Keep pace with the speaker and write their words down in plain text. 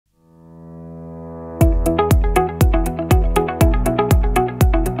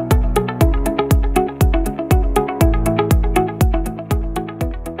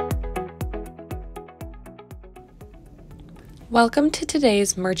Welcome to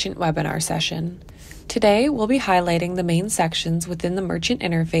today's Merchant webinar session. Today, we'll be highlighting the main sections within the Merchant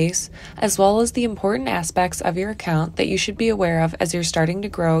interface, as well as the important aspects of your account that you should be aware of as you're starting to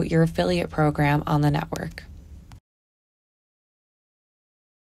grow your affiliate program on the network.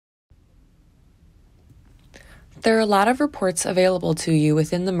 There are a lot of reports available to you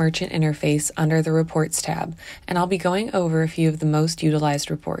within the Merchant interface under the Reports tab, and I'll be going over a few of the most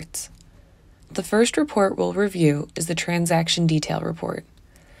utilized reports. The first report we'll review is the Transaction Detail Report.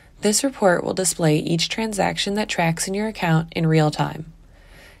 This report will display each transaction that tracks in your account in real time.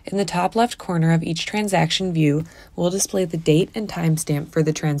 In the top left corner of each transaction view, we'll display the date and timestamp for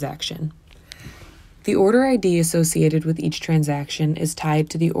the transaction. The order ID associated with each transaction is tied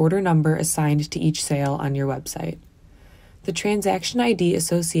to the order number assigned to each sale on your website. The transaction ID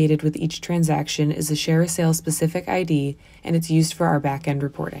associated with each transaction is a ShareASale specific ID, and it's used for our back-end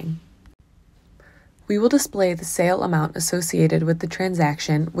reporting. We will display the sale amount associated with the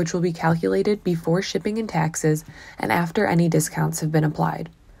transaction, which will be calculated before shipping and taxes and after any discounts have been applied.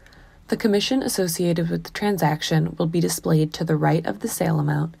 The commission associated with the transaction will be displayed to the right of the sale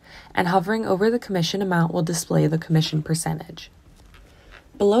amount, and hovering over the commission amount will display the commission percentage.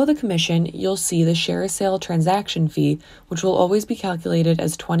 Below the commission, you'll see the ShareASale transaction fee, which will always be calculated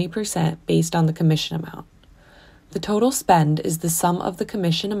as 20% based on the commission amount. The total spend is the sum of the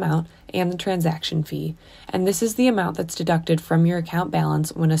commission amount and the transaction fee, and this is the amount that's deducted from your account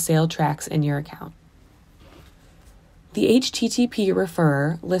balance when a sale tracks in your account. The HTTP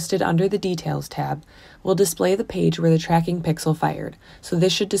referrer, listed under the Details tab, will display the page where the tracking pixel fired, so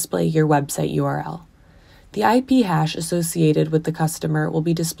this should display your website URL. The IP hash associated with the customer will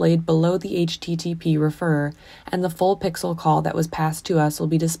be displayed below the HTTP referrer, and the full pixel call that was passed to us will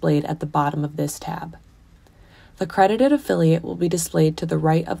be displayed at the bottom of this tab. The credited affiliate will be displayed to the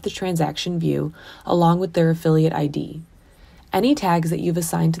right of the transaction view, along with their affiliate ID. Any tags that you've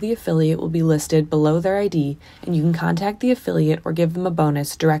assigned to the affiliate will be listed below their ID, and you can contact the affiliate or give them a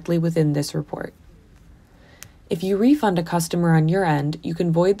bonus directly within this report. If you refund a customer on your end, you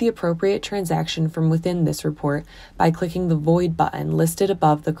can void the appropriate transaction from within this report by clicking the Void button listed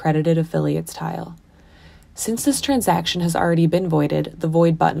above the Credited Affiliates tile. Since this transaction has already been voided, the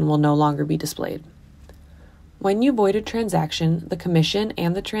Void button will no longer be displayed. When you void a transaction, the commission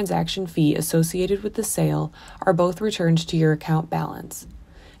and the transaction fee associated with the sale are both returned to your account balance.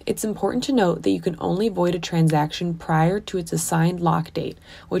 It's important to note that you can only void a transaction prior to its assigned lock date,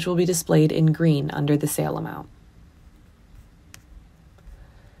 which will be displayed in green under the sale amount.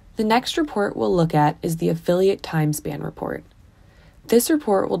 The next report we'll look at is the Affiliate Timespan Report. This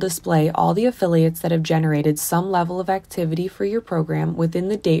report will display all the affiliates that have generated some level of activity for your program within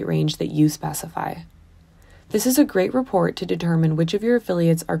the date range that you specify. This is a great report to determine which of your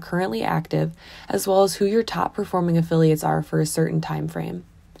affiliates are currently active, as well as who your top performing affiliates are for a certain time frame.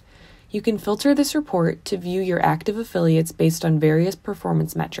 You can filter this report to view your active affiliates based on various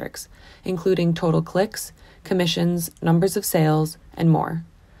performance metrics, including total clicks, commissions, numbers of sales, and more.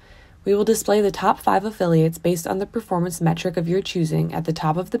 We will display the top 5 affiliates based on the performance metric of your choosing at the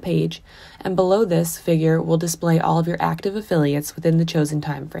top of the page, and below this figure will display all of your active affiliates within the chosen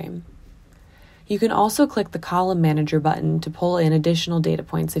time frame. You can also click the Column Manager button to pull in additional data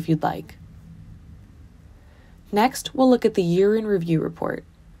points if you'd like. Next, we'll look at the Year in Review report.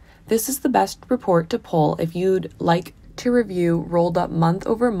 This is the best report to pull if you'd like to review rolled up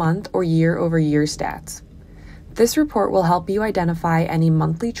month-over-month or year-over-year stats. This report will help you identify any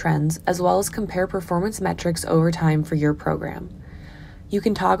monthly trends as well as compare performance metrics over time for your program. You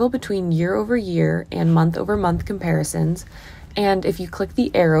can toggle between year-over-year and month-over-month comparisons, and if you click the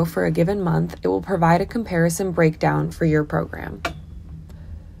arrow for a given month, it will provide a comparison breakdown for your program.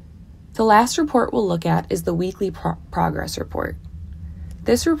 The last report we'll look at is the Weekly Progress Report.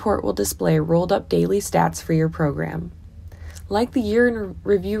 This report will display rolled up daily stats for your program. Like the Year in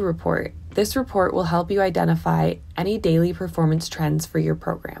Review report, this report will help you identify any daily performance trends for your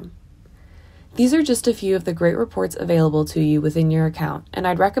program. These are just a few of the great reports available to you within your account, and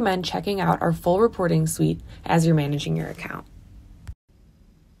I'd recommend checking out our full reporting suite as you're managing your account.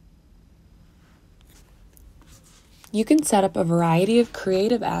 You can set up a variety of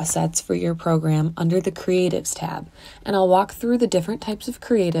creative assets for your program under the Creatives tab, and I'll walk through the different types of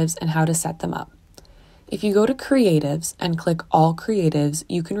creatives and how to set them up. If you go to Creatives and click All Creatives,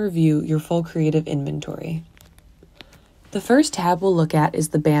 you can review your full creative inventory. The first tab we'll look at is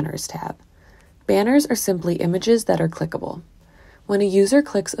the Banners tab. Banners are simply images that are clickable. When a user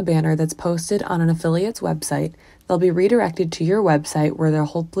clicks a banner that's posted on an affiliate's website, they'll be redirected to your website where they'll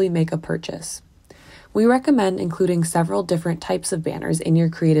hopefully make a purchase. We recommend including several different types of banners in your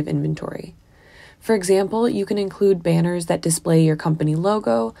creative inventory. For example, you can include banners that display your company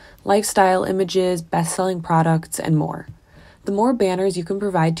logo, lifestyle images, best-selling products, and more. The more banners you can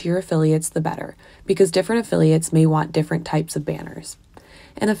provide to your affiliates, the better, because different affiliates may want different types of banners.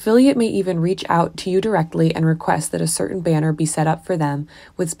 An affiliate may even reach out to you directly and request that a certain banner be set up for them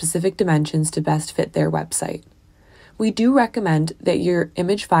with specific dimensions to best fit their website. We do recommend that your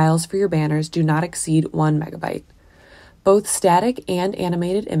image files for your banners do not exceed 1 megabyte. Both static and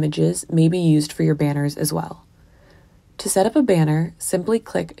animated images may be used for your banners as well. To set up a banner, simply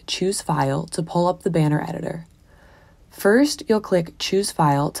click Choose File to pull up the banner editor. First, you'll click Choose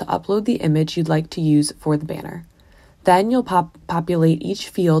File to upload the image you'd like to use for the banner. Then you'll populate each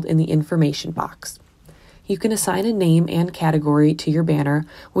field in the information box. You can assign a name and category to your banner,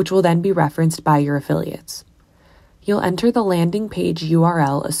 which will then be referenced by your affiliates. You'll enter the landing page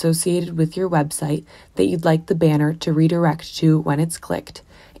URL associated with your website that you'd like the banner to redirect to when it's clicked,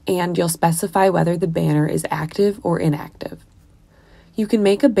 and you'll specify whether the banner is active or inactive. You can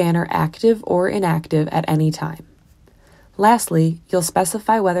make a banner active or inactive at any time. Lastly, you'll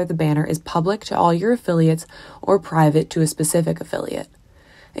specify whether the banner is public to all your affiliates or private to a specific affiliate.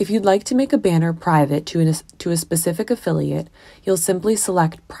 If you'd like to make a banner private to a specific affiliate, you'll simply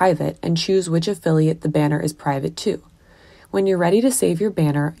select Private and choose which affiliate the banner is private to. When you're ready to save your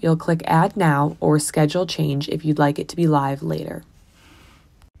banner, you'll click Add Now or Schedule Change if you'd like it to be live later.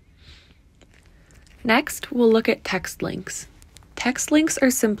 Next, we'll look at text links. Text links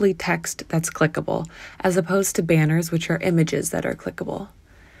are simply text that's clickable, as opposed to banners, which are images that are clickable.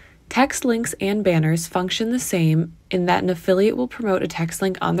 Text links and banners function the same in that an affiliate will promote a text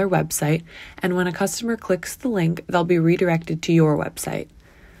link on their website, and when a customer clicks the link, they'll be redirected to your website.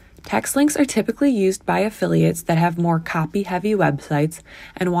 Text links are typically used by affiliates that have more copy-heavy websites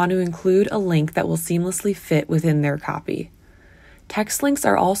and want to include a link that will seamlessly fit within their copy. Text links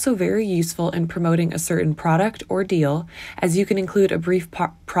are also very useful in promoting a certain product or deal, as you can include a brief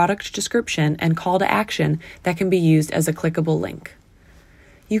product description and call to action that can be used as a clickable link.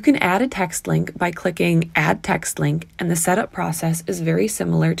 You can add a text link by clicking Add Text Link, and the setup process is very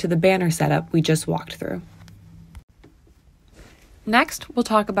similar to the banner setup we just walked through. Next, we'll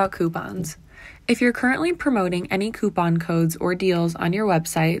talk about coupons. If you're currently promoting any coupon codes or deals on your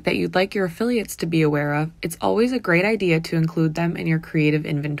website that you'd like your affiliates to be aware of, it's always a great idea to include them in your creative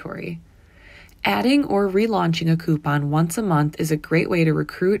inventory. Adding or relaunching a coupon once a month is a great way to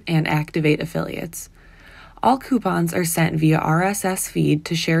recruit and activate affiliates. All coupons are sent via RSS feed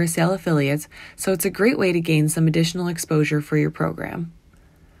to ShareASale affiliates, so it's a great way to gain some additional exposure for your program.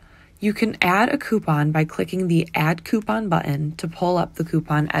 You can add a coupon by clicking the Add Coupon button to pull up the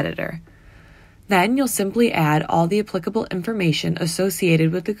coupon editor. Then you'll simply add all the applicable information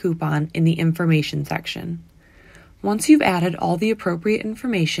associated with the coupon in the information section. Once you've added all the appropriate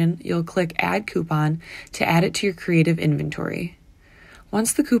information, you'll click Add Coupon to add it to your creative inventory.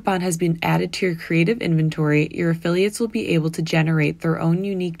 Once the coupon has been added to your creative inventory, your affiliates will be able to generate their own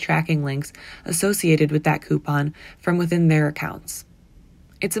unique tracking links associated with that coupon from within their accounts.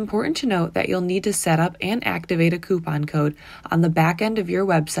 It's important to note that you'll need to set up and activate a coupon code on the back end of your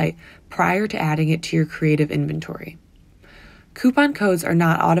website prior to adding it to your creative inventory. Coupon codes are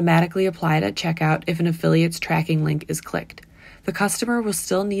not automatically applied at checkout if an affiliate's tracking link is clicked. The customer will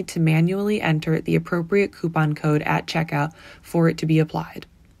still need to manually enter the appropriate coupon code at checkout for it to be applied.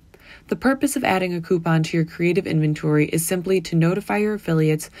 The purpose of adding a coupon to your creative inventory is simply to notify your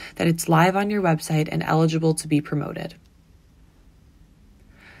affiliates that it's live on your website and eligible to be promoted.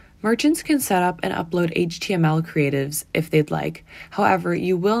 Merchants can set up and upload HTML creatives if they'd like. However,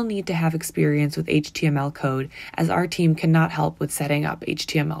 you will need to have experience with HTML code, as our team cannot help with setting up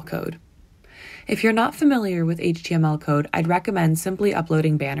HTML code. If you're not familiar with HTML code, I'd recommend simply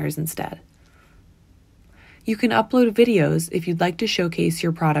uploading banners instead. You can upload videos if you'd like to showcase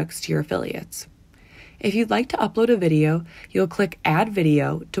your products to your affiliates. If you'd like to upload a video, you'll click Add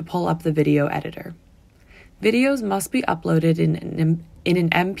Video to pull up the video editor. Videos must be uploaded in an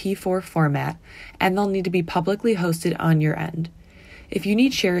MP4 format, and they'll need to be publicly hosted on your end. If you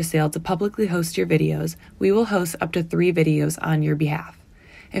need ShareASale to publicly host your videos, we will host up to 3 videos on your behalf.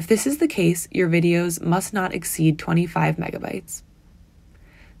 If this is the case, your videos must not exceed 25 megabytes.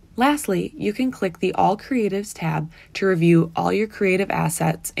 Lastly, you can click the All Creatives tab to review all your creative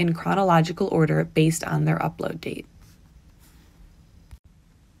assets in chronological order based on their upload date.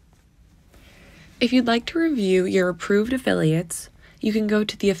 If you'd like to review your approved affiliates, you can go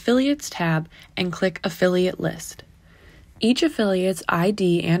to the Affiliates tab and click Affiliate List. Each affiliate's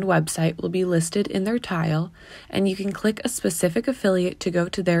ID and website will be listed in their tile, and you can click a specific affiliate to go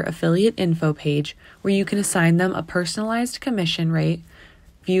to their affiliate info page, where you can assign them a personalized commission rate,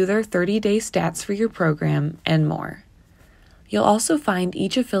 view their 30-day stats for your program, and more. You'll also find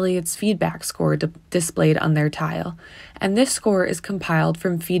each affiliate's feedback score displayed on their tile, and this score is compiled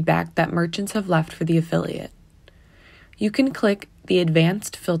from feedback that merchants have left for the affiliate. You can click the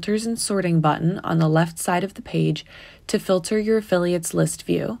Advanced Filters and Sorting button on the left side of the page to filter your affiliate's list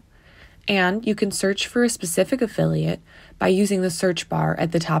view, and you can search for a specific affiliate by using the search bar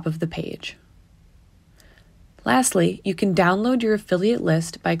at the top of the page. Lastly, you can download your affiliate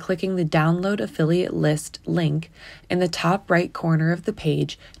list by clicking the Download Affiliate List link in the top right corner of the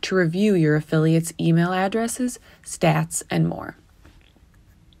page to review your affiliate's email addresses, stats, and more.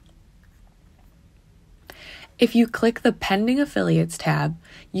 If you click the Pending Affiliates tab,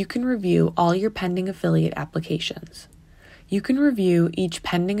 you can review all your pending affiliate applications. You can review each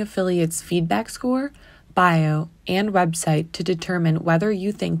pending affiliate's feedback score, bio, and website to determine whether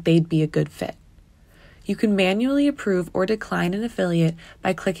you think they'd be a good fit. You can manually approve or decline an affiliate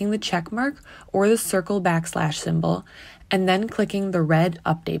by clicking the check mark or the circle / symbol, and then clicking the red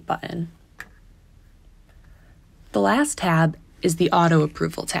Update button. The last tab is the Auto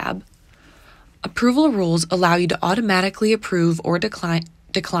Approval tab. Approval rules allow you to automatically approve or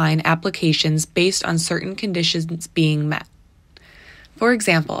decline applications based on certain conditions being met. For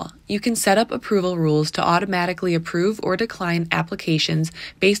example, you can set up approval rules to automatically approve or decline applications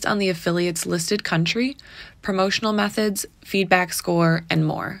based on the affiliate's listed country, promotional methods, feedback score, and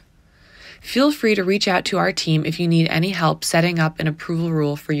more. Feel free to reach out to our team if you need any help setting up an approval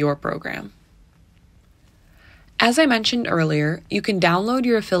rule for your program. As I mentioned earlier, you can download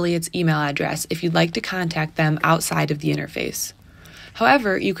your affiliate's email address if you'd like to contact them outside of the interface.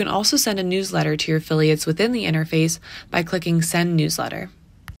 However, you can also send a newsletter to your affiliates within the interface by clicking Send Newsletter.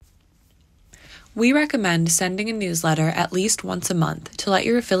 We recommend sending a newsletter at least once a month to let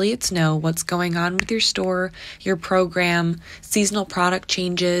your affiliates know what's going on with your store, your program, seasonal product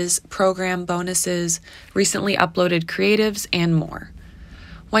changes, program bonuses, recently uploaded creatives, and more.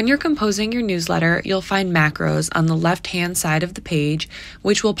 When you're composing your newsletter, you'll find macros on the left-hand side of the page,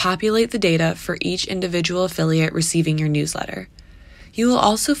 which will populate the data for each individual affiliate receiving your newsletter. You will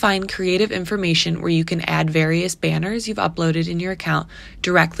also find creative information where you can add various banners you've uploaded in your account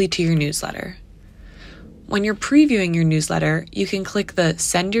directly to your newsletter. When you're previewing your newsletter, you can click the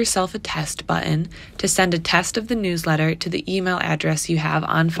Send Yourself a Test button to send a test of the newsletter to the email address you have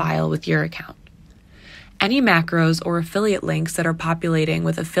on file with your account. Any macros or affiliate links that are populating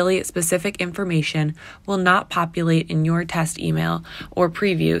with affiliate-specific information will not populate in your test email or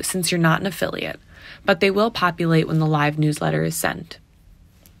preview since you're not an affiliate, but they will populate when the live newsletter is sent.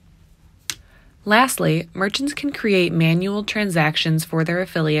 Lastly, merchants can create manual transactions for their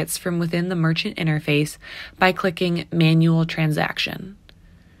affiliates from within the merchant interface by clicking Manual Transaction.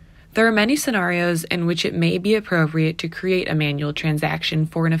 There are many scenarios in which it may be appropriate to create a manual transaction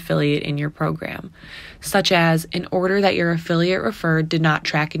for an affiliate in your program, such as an order that your affiliate referred did not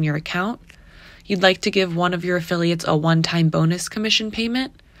track in your account, you'd like to give one of your affiliates a one-time bonus commission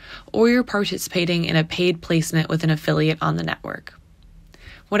payment, or you're participating in a paid placement with an affiliate on the network.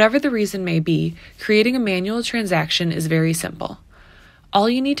 Whatever the reason may be, creating a manual transaction is very simple. All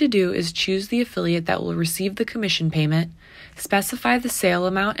you need to do is choose the affiliate that will receive the commission payment, specify the sale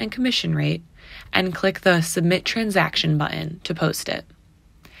amount and commission rate, and click the Submit Transaction button to post it.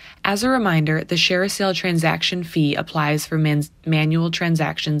 As a reminder, the ShareASale transaction fee applies for manual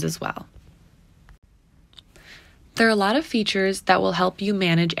transactions as well. There are a lot of features that will help you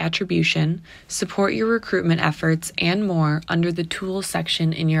manage attribution, support your recruitment efforts, and more under the Tools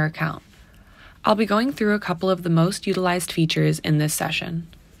section in your account. I'll be going through a couple of the most utilized features in this session.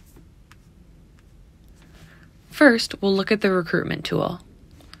 First, we'll look at the Recruitment tool.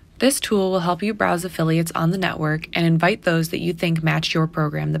 This tool will help you browse affiliates on the network and invite those that you think match your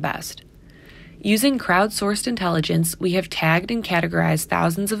program the best. Using crowdsourced intelligence, we have tagged and categorized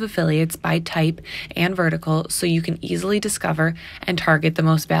thousands of affiliates by type and vertical so you can easily discover and target the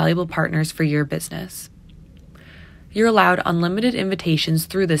most valuable partners for your business. You're allowed unlimited invitations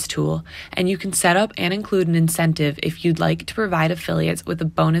through this tool, and you can set up and include an incentive if you'd like to provide affiliates with a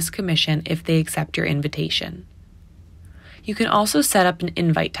bonus commission if they accept your invitation. You can also set up an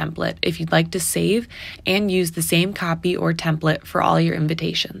invite template if you'd like to save and use the same copy or template for all your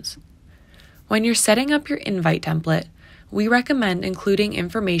invitations. When you're setting up your invite template, we recommend including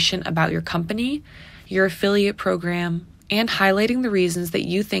information about your company, your affiliate program, and highlighting the reasons that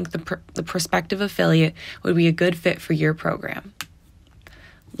you think the prospective affiliate would be a good fit for your program.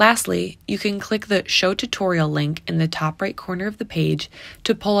 Lastly, you can click the Show Tutorial link in the top right corner of the page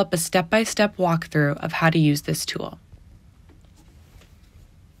to pull up a step-by-step walkthrough of how to use this tool.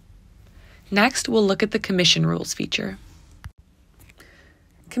 Next, we'll look at the Commission Rules feature.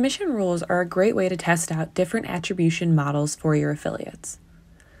 Commission rules are a great way to test out different attribution models for your affiliates.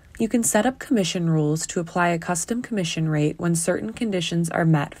 You can set up commission rules to apply a custom commission rate when certain conditions are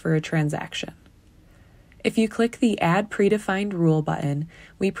met for a transaction. If you click the Add Predefined Rule button,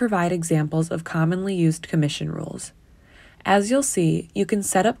 we provide examples of commonly used commission rules. As you'll see, you can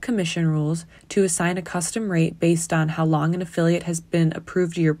set up commission rules to assign a custom rate based on how long an affiliate has been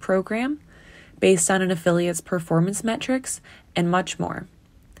approved to your program, based on an affiliate's performance metrics, and much more.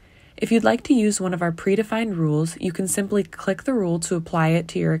 If you'd like to use one of our predefined rules, you can simply click the rule to apply it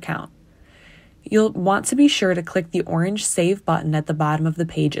to your account. You'll want to be sure to click the orange Save button at the bottom of the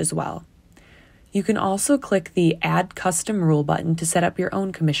page as well. You can also click the Add Custom Rule button to set up your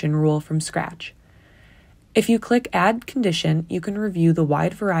own commission rule from scratch. If you click Add Condition, you can review the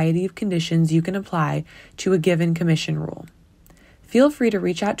wide variety of conditions you can apply to a given commission rule. Feel free to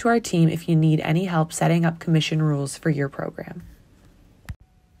reach out to our team if you need any help setting up commission rules for your program.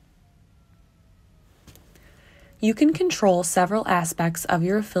 You can control several aspects of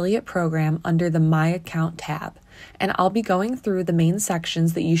your affiliate program under the My Account tab, and I'll be going through the main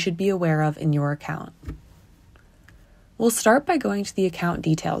sections that you should be aware of in your account. We'll start by going to the Account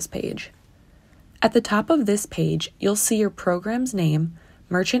Details page. At the top of this page, you'll see your program's name,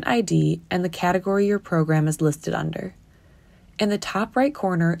 merchant ID, and the category your program is listed under. In the top right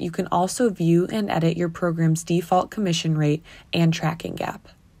corner, you can also view and edit your program's default commission rate and tracking gap.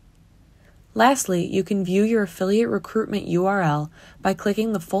 Lastly, you can view your affiliate recruitment URL by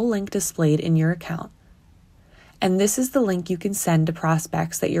clicking the full link displayed in your account. And this is the link you can send to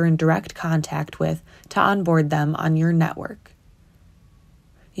prospects that you're in direct contact with to onboard them on your network.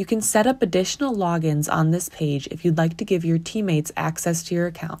 You can set up additional logins on this page if you'd like to give your teammates access to your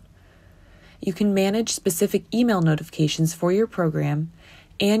account. You can manage specific email notifications for your program,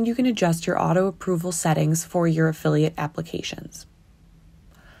 and you can adjust your auto approval settings for your affiliate applications.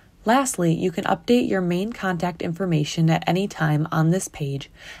 Lastly, you can update your main contact information at any time on this page,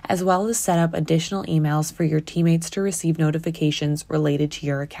 as well as set up additional emails for your teammates to receive notifications related to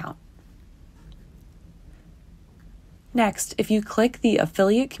your account. Next, if you click the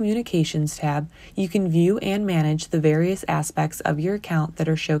Affiliate Communications tab, you can view and manage the various aspects of your account that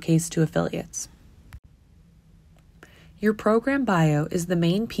are showcased to affiliates. Your program bio is the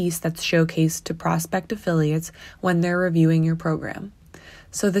main piece that's showcased to prospect affiliates when they're reviewing your program.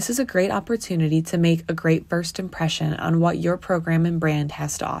 So this is a great opportunity to make a great first impression on what your program and brand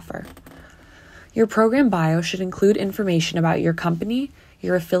has to offer. Your program bio should include information about your company,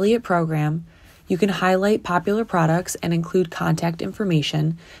 your affiliate program. You can highlight popular products and include contact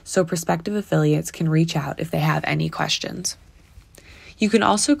information so prospective affiliates can reach out if they have any questions. You can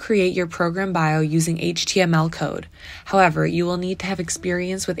also create your program bio using HTML code. However, you will need to have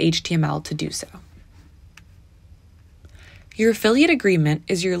experience with HTML to do so. Your affiliate agreement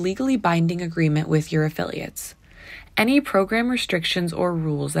is your legally binding agreement with your affiliates. Any program restrictions or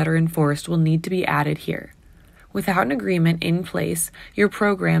rules that are enforced will need to be added here. Without an agreement in place, your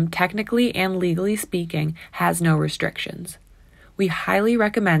program, technically and legally speaking, has no restrictions. We highly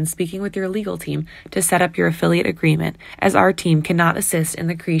recommend speaking with your legal team to set up your affiliate agreement, as our team cannot assist in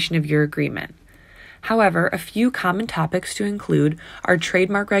the creation of your agreement. However, a few common topics to include are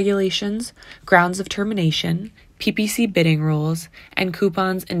trademark regulations, grounds of termination, PPC bidding rules, and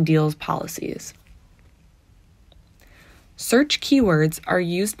coupons and deals policies. Search keywords are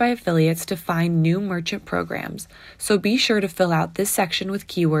used by affiliates to find new merchant programs, so be sure to fill out this section with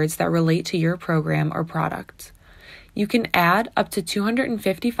keywords that relate to your program or product. You can add up to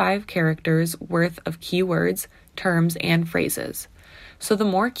 255 characters worth of keywords, terms, and phrases. So the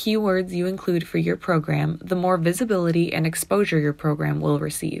more keywords you include for your program, the more visibility and exposure your program will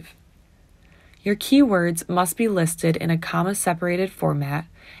receive. Your keywords must be listed in a comma-separated format,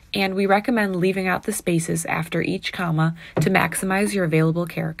 and we recommend leaving out the spaces after each comma to maximize your available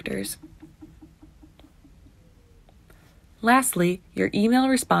characters. Lastly, your email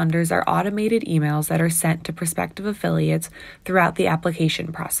responders are automated emails that are sent to prospective affiliates throughout the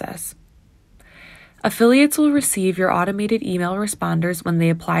application process. Affiliates will receive your automated email responders when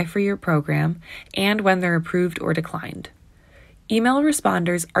they apply for your program and when they're approved or declined. Email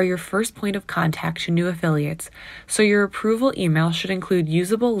responders are your first point of contact to new affiliates, so your approval email should include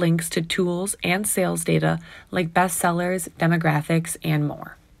usable links to tools and sales data like bestsellers, demographics, and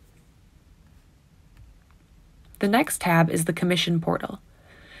more. The next tab is the Commission Portal.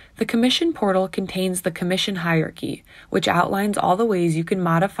 The Commission Portal contains the commission hierarchy, which outlines all the ways you can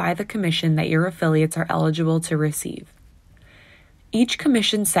modify the commission that your affiliates are eligible to receive. Each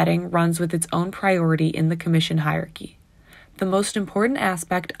commission setting runs with its own priority in the commission hierarchy. The most important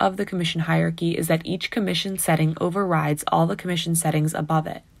aspect of the commission hierarchy is that each commission setting overrides all the commission settings above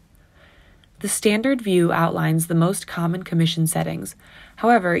it. The standard view outlines the most common commission settings.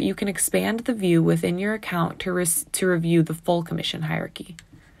 However, you can expand the view within your account to review the full commission hierarchy.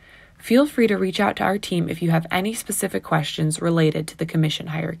 Feel free to reach out to our team if you have any specific questions related to the commission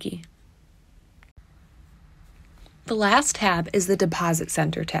hierarchy. The last tab is the Deposit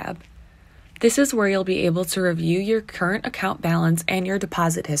Center tab. This is where you'll be able to review your current account balance and your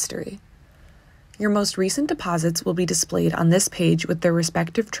deposit history. Your most recent deposits will be displayed on this page with their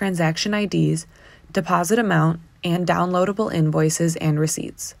respective transaction IDs, deposit amount, and downloadable invoices and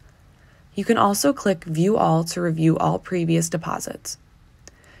receipts. You can also click View All to review all previous deposits.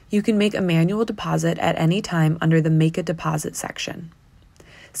 You can make a manual deposit at any time under the Make a Deposit section.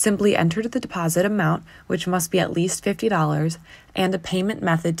 Simply enter the deposit amount, which must be at least $50, and a payment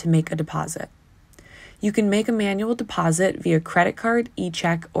method to make a deposit. You can make a manual deposit via credit card,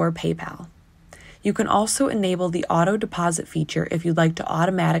 e-check, or PayPal. You can also enable the auto deposit feature if you'd like to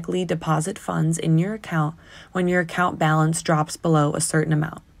automatically deposit funds in your account when your account balance drops below a certain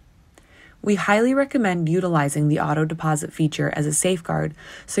amount. We highly recommend utilizing the auto deposit feature as a safeguard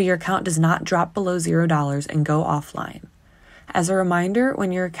so your account does not drop below $0 and go offline. As a reminder,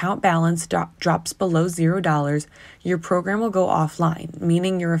 when your account balance drops below $0, your program will go offline,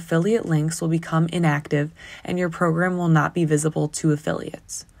 meaning your affiliate links will become inactive and your program will not be visible to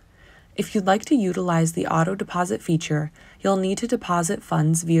affiliates. If you'd like to utilize the auto deposit feature, you'll need to deposit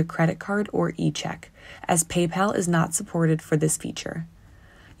funds via credit card or e-check, as PayPal is not supported for this feature.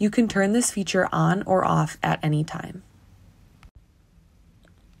 You can turn this feature on or off at any time.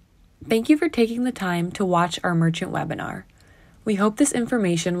 Thank you for taking the time to watch our merchant webinar. We hope this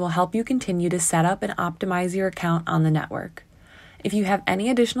information will help you continue to set up and optimize your account on the network. If you have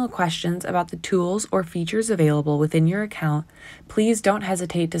any additional questions about the tools or features available within your account, please don't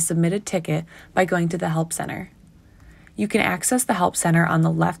hesitate to submit a ticket by going to the Help Center. You can access the Help Center on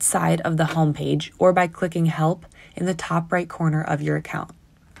the left side of the homepage or by clicking Help in the top right corner of your account.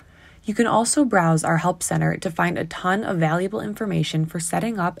 You can also browse our Help Center to find a ton of valuable information for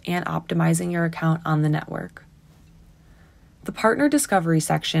setting up and optimizing your account on the network. The Partner Discovery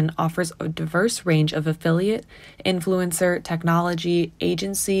section offers a diverse range of affiliate, influencer, technology,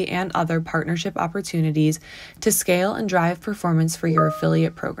 agency, and other partnership opportunities to scale and drive performance for your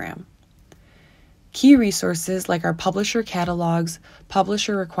affiliate program. Key resources like our publisher catalogs,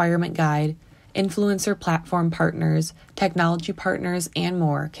 publisher requirement guide, influencer platform partners, technology partners, and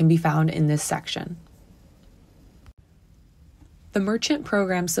more can be found in this section. The Merchant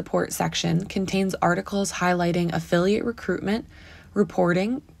Program Support section contains articles highlighting affiliate recruitment,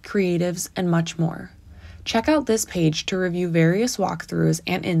 reporting, creatives, and much more. Check out this page to review various walkthroughs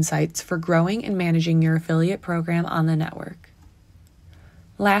and insights for growing and managing your affiliate program on the network.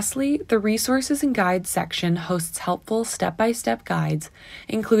 Lastly, the Resources and Guides section hosts helpful step-by-step guides,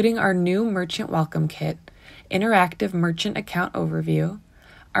 including our new Merchant Welcome Kit, interactive merchant account overview,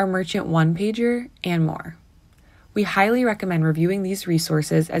 our Merchant one-pager, and more. We highly recommend reviewing these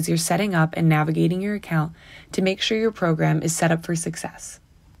resources as you're setting up and navigating your account to make sure your program is set up for success.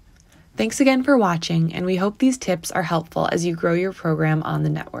 Thanks again for watching, and we hope these tips are helpful as you grow your program on the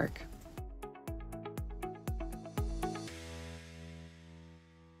network.